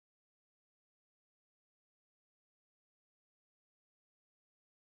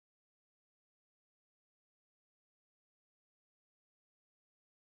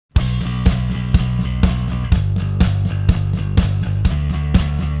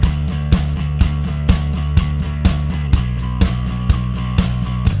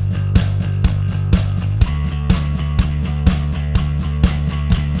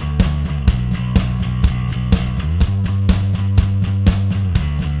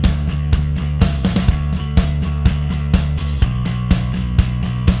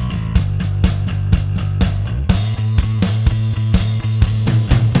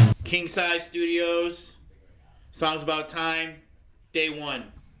Ringside Studios. Song's About Time. Day 1.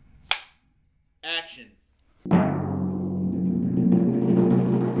 Action.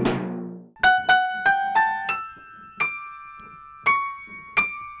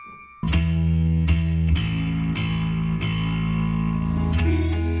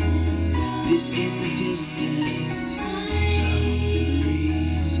 This is the distance, some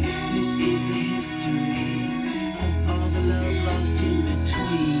degrees. This is the history of all the love lost in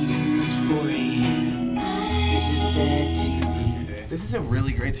between. It's 4 a.m. This is bad TV. This is a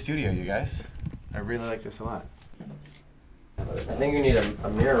really great studio, you guys. I really like this a lot. I think you need a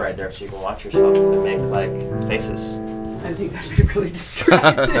mirror right there so you can watch yourself and make like faces. I think that'd be really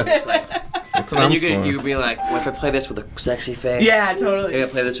distracting. And then you could be like, what if I play this with a sexy face? Yeah, totally. Maybe I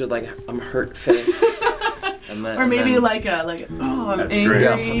play this with like a hurt face. And then, or maybe then, like oh, I'm That's angry. great.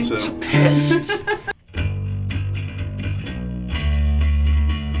 Yeah, I'm pissed.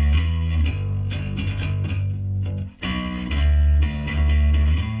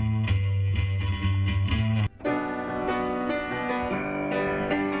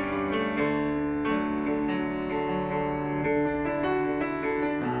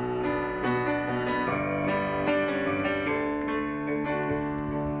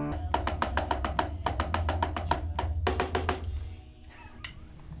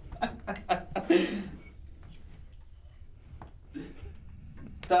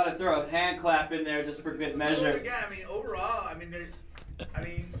 Thought I'd throw a hand clap in there just for good measure. Again, I mean, overall,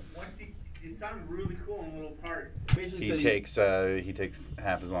 once it sounds really cool in little parts. He takes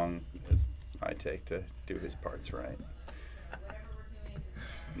half as long as I take to do his parts right.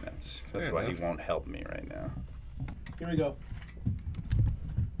 And that's why he won't help me right now. Here we go.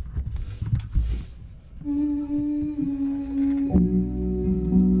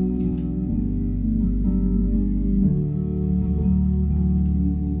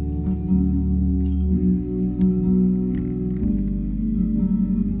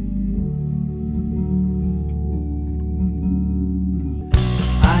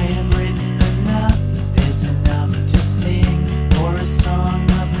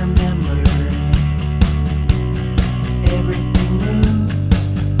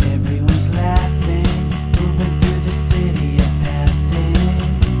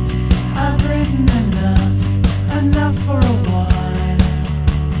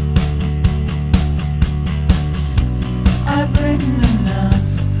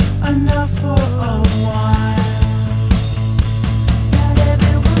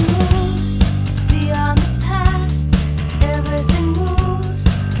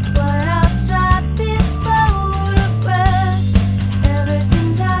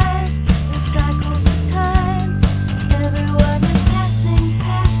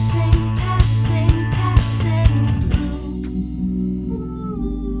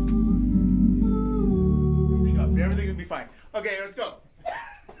 Okay, let's go.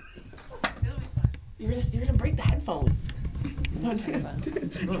 You're gonna break the headphones. Don't do that.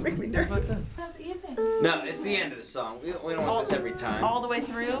 You make me nervous. No, it's the end of the song. We don't want this every time. All the way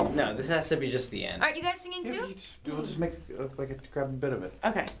through? No, this has to be just the end. Aren't you guys singing too? We'll just make grab a bit of it.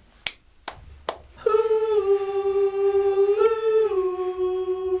 Okay.